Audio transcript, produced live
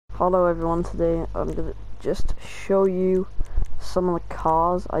Hello everyone, today I'm gonna just show you some of the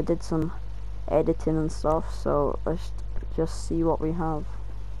cars. I did some editing and stuff, so let's just see what we have.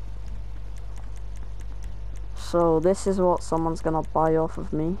 So this is what someone's gonna buy off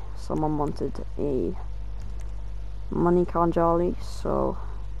of me. Someone wanted a money Kanjali, so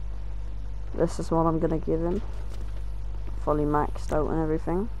this is what I'm gonna give him. Fully maxed out and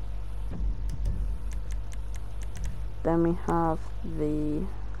everything. Then we have the,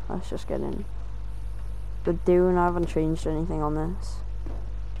 let's just get in. The Dune, I haven't changed anything on this.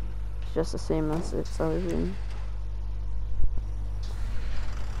 It's just the same as it's always been.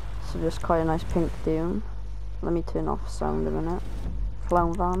 So just quite a nice pink Dune. Let me turn off sound a minute.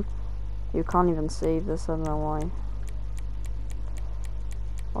 Clown van. You can't even save this, I don't know why.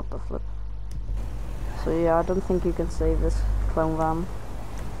 What the flip. So yeah, I don't think you can save this clown van.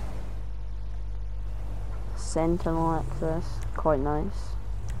 Sentinel access, quite nice.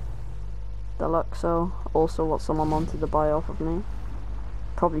 Deluxo, also what someone wanted to buy off of me.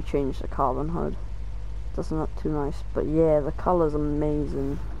 Probably change the carbon hood. Doesn't look too nice, but yeah, the colour's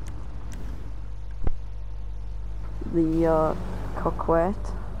amazing. The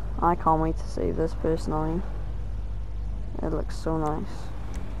Coquette, I can't wait to save this personally. It looks so nice.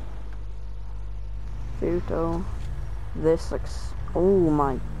 Futo, this looks, oh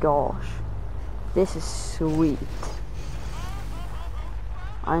my gosh. This is sweet.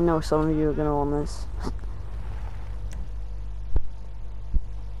 I know some of you are gonna want this.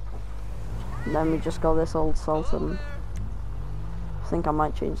 Then we just got this old Sultan. I think I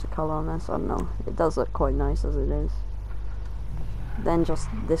might change the colour on this, I don't know. It does look quite nice as it is. Then just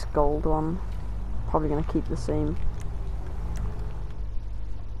this gold one. Probably gonna keep the same.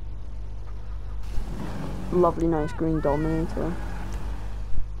 Lovely nice green Dominator.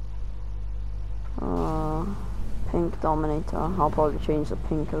 Pink Dominator. I'll probably change the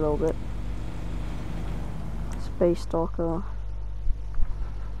pink a little bit. Space Stalker.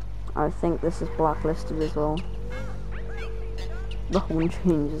 I think this is blacklisted as well. The horn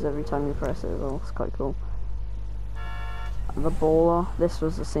changes every time you press it as well. It's quite cool. The Bowler. This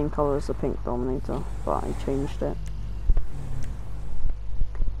was the same colour as the pink Dominator, but I changed it.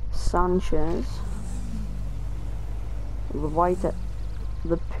 Sanchez. The white,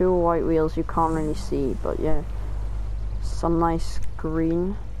 the pure white wheels you can't really see, but yeah. Some nice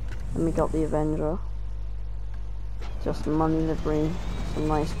green. Then we got the Avenger. Just money livery. Some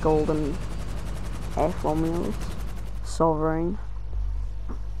nice golden F1 wheels. Sovereign.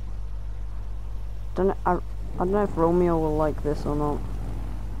 I don't know if Romeo will like this or not.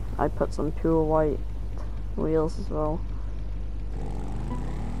 I put some pure white wheels as well.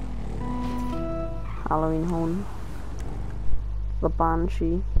 Halloween horn. The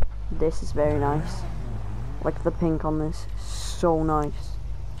Banshee. This is very nice. Like the pink on this, so nice.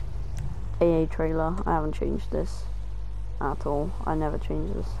 AA trailer, I haven't changed this at all. I never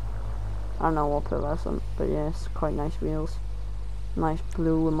change this. I don't know what pearlescent, but yeah, it's quite nice wheels. Nice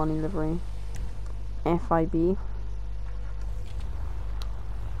blue with money livery. FIB.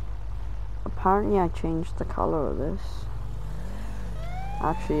 Apparently I changed the colour of this.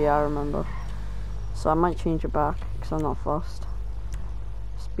 Actually, yeah, I remember. So I might change it back, because I'm not fussed.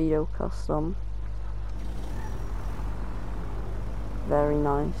 Speedo custom. Very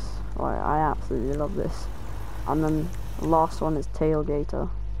nice. I absolutely love this. And then the last one is Tailgater,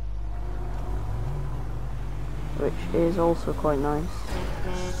 which is also quite nice.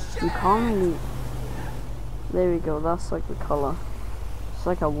 You can't really, there we go, that's like the colour. It's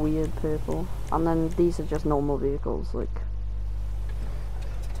like a weird purple. And then these are just normal vehicles, like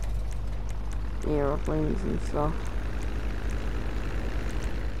aeroplanes and stuff.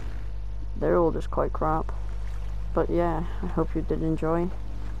 They're all just quite crap. But yeah, I hope you did enjoy.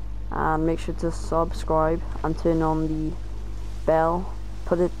 And make sure to subscribe and turn on the bell.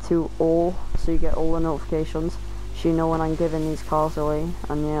 Put it to all so you get all the notifications, so you know when I'm giving these cars away.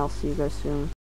 And yeah, I'll see you guys soon.